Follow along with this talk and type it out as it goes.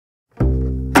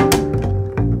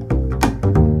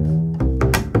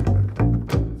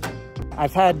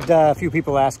I've had a few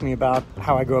people ask me about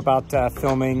how I go about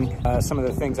filming some of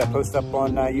the things I post up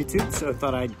on YouTube, so I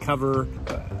thought I'd cover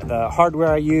the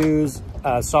hardware I use,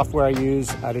 software I use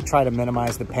to try to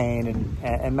minimize the pain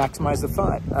and maximize the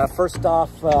fun. First off,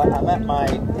 I'm at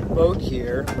my boat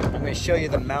here. I'm going to show you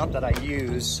the mount that I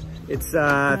use. It's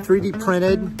 3D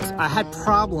printed. I had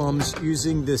problems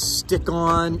using this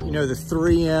stick-on, you know, the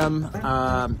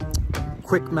 3M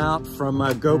quick mount from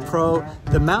GoPro.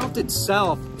 The mount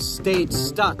itself stayed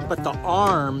stuck, but the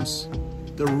arms,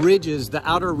 the ridges, the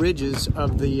outer ridges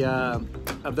of the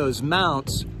of those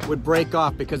mounts would break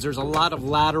off because there's a lot of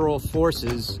lateral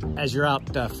forces as you're out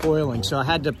foiling. So I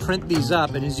had to print these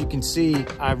up, and as you can see,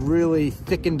 I've really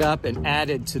thickened up and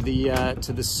added to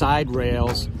the side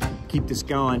rails. Keep this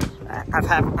going. I've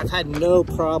had no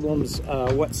problems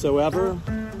whatsoever.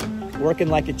 Working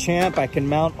like a champ. I can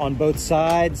mount on both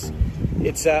sides.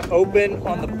 It's open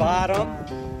on the bottom,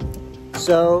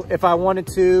 so if I wanted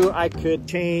to, I could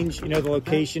change, you know, the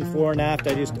location fore and aft.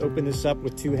 I just open this up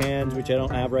with two hands, which I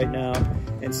don't have right now,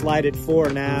 and slide it fore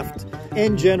and aft.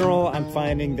 In general, I'm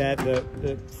finding that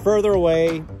the further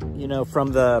away, you know,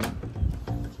 from the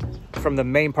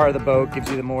main part of the boat gives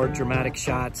you the more dramatic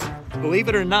shots. Believe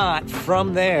it or not,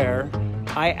 from there,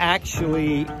 I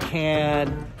actually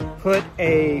can put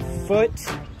a foot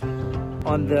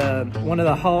on one of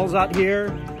the hulls out here,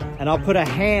 and I'll put a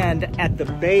hand at the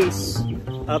base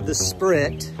of the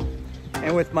sprit,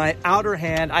 and with my outer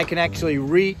hand I can actually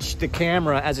reach the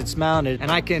camera as it's mounted,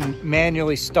 and I can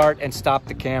manually start and stop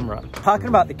the camera. Talking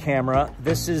about the camera,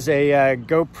 this is a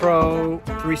GoPro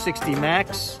 360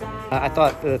 Max. I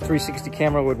thought the 360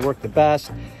 camera would work the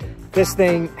best. This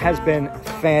thing has been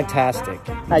fantastic.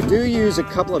 I do use a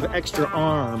couple of extra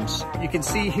arms. You can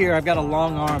see here I've got a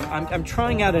long arm. I'm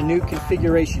trying out a new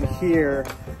configuration here,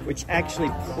 which actually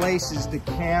places the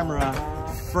camera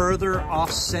further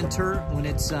off center when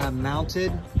it's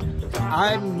mounted.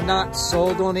 I'm not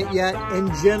sold on it yet.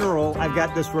 In general, I've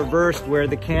got this reversed where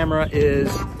the camera is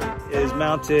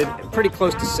mounted pretty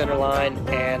close to center line,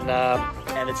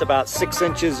 and it's about 6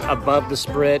 inches above the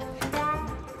sprit.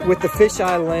 With the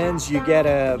fisheye lens, you get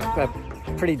a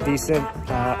pretty decent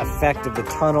effect of the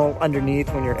tunnel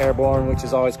underneath when you're airborne, which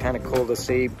is always kind of cool to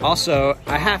see. Also,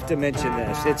 I have to mention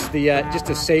this. It's the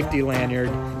just a safety lanyard.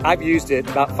 I've used it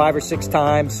about 5 or 6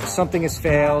 times. Something has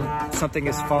failed, something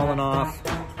has fallen off,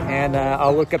 and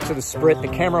I'll look up to the sprit. The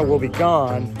camera will be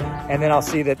gone, and then I'll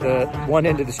see that the one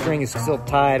end of the string is still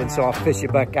tied, and so I'll fish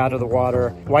it back out of the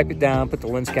water, wipe it down, put the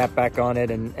lens cap back on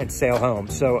it, and sail home.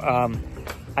 So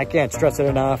I can't stress it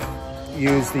enough.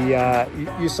 Use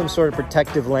some sort of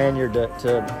protective lanyard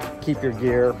to keep your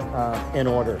gear in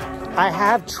order. I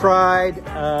have tried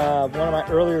one of my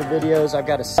earlier videos. I've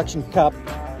got a suction cup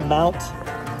mount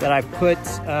that I've put.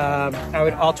 I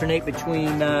would alternate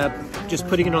between just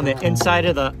putting it on the inside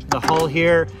of the hull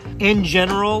here. In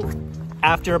general,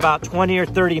 after about 20 or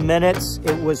 30 minutes,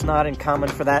 it was not uncommon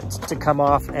for that to come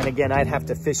off. And again, I'd have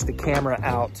to fish the camera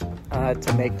out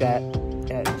to make that,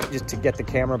 just to get the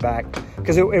camera back,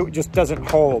 because it just doesn't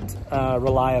hold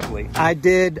reliably. I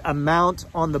did a mount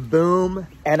on the boom,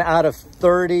 and out of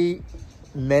 30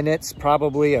 minutes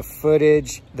probably of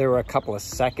footage, there were a couple of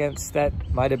seconds that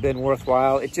might have been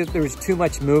worthwhile. There was too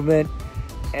much movement,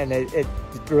 and it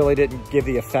really didn't give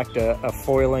the effect of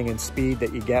foiling and speed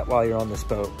that you get while you're on this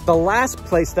boat. The last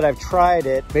place that I've tried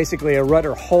it, basically a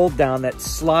rudder hold down that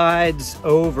slides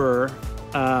over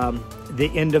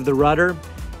the end of the rudder.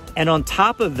 And on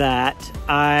top of that,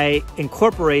 I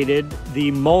incorporated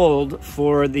the mold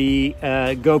for the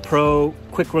GoPro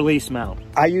quick release mount.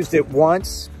 I used it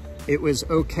once. It was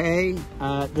okay.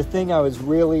 The thing I was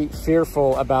really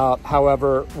fearful about,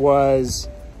 however, was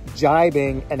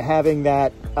jibing and having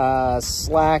that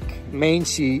slack main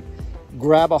sheet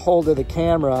grab a hold of the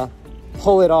camera,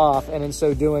 pull it off, and in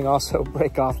so doing also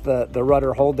break off the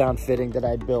rudder hold down fitting that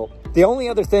I'd built. The only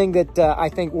other thing that I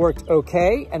think worked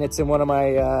okay, and it's in one of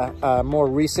my more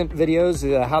recent videos,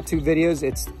 how-to videos,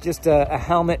 it's just a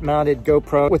helmet-mounted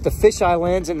GoPro with the fisheye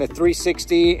lens and the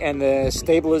 360 and the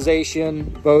stabilization,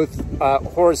 both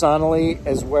horizontally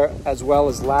as well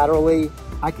as laterally.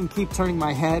 I can keep turning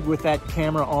my head with that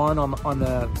camera on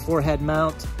the forehead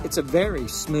mount. It's a very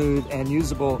smooth and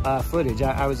usable footage.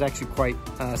 I was actually quite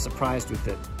surprised with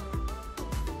it.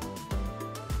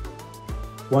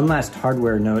 One last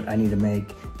hardware note I need to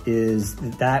make is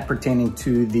that pertaining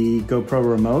to the GoPro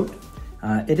remote.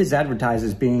 It is advertised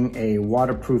as being a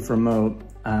waterproof remote.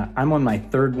 I'm on my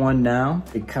 3rd one now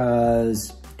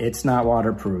because it's not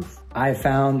waterproof. I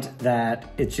found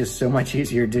that it's just so much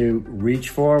easier to reach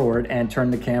forward and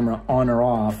turn the camera on or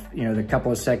off, you know, the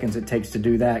couple of seconds it takes to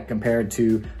do that compared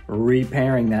to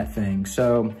repairing that thing.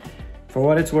 So for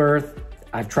what it's worth,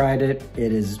 I've tried it.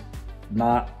 It is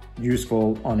not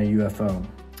useful on a UFO.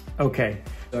 Okay,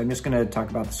 so I'm just gonna talk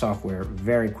about the software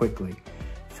very quickly.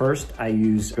 First, I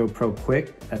use GoPro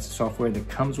Quick. That's the software that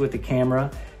comes with the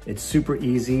camera. It's super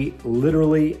easy.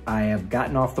 Literally, I have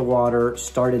gotten off the water,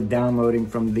 started downloading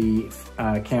from the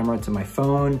camera to my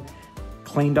phone,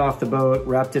 cleaned off the boat,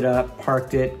 wrapped it up,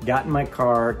 parked it, got in my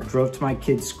car, drove to my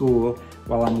kid's school.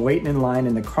 While I'm waiting in line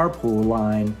in the carpool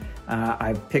line,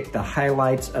 I picked the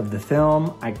highlights of the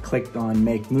film. I clicked on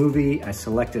Make Movie. I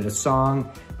selected a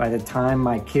song. By the time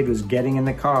my kid was getting in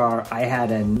the car, I had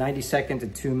a 90-second to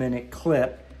 2-minute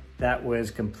clip that was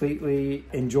completely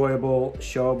enjoyable,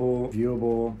 showable,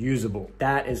 viewable, usable.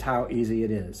 That is how easy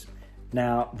it is.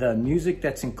 Now, the music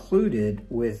that's included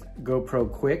with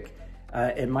GoPro Quick,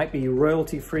 it might be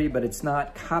royalty free, but it's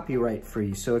not copyright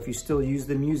free. So if you still use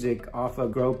the music off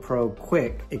of GoPro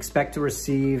Quick, expect to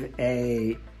receive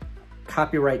a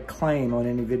copyright claim on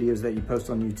any videos that you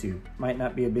post on YouTube. Might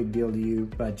not be a big deal to you,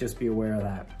 but just be aware of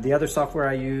that. The other software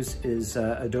I use is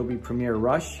Adobe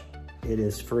Rush. It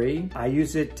is free. I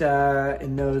use it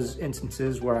in those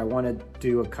instances where I want to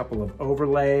do a couple of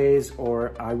overlays,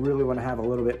 or I really want to have a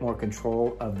little bit more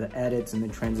control of the edits and the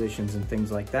transitions and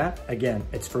things like that. Again,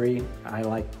 it's free. I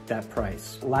like that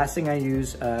price. Last thing I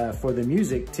use for the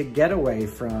music to get away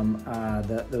from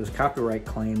those copyright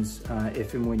claims,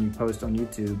 if and when you post on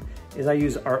YouTube, is I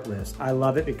use Artlist. I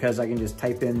love it because I can just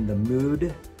type in the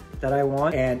mood that I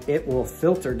want, and it will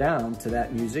filter down to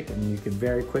that music, and you can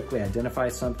very quickly identify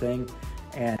something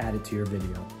and add it to your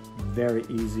video. Very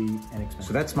easy and expensive.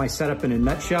 So that's my setup in a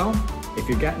nutshell. If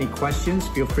you've got any questions,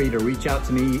 feel free to reach out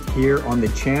to me here on the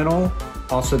channel.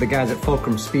 Also, the guys at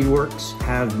Fulcrum Speedworks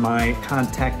have my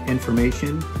contact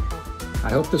information.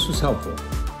 I hope this was helpful.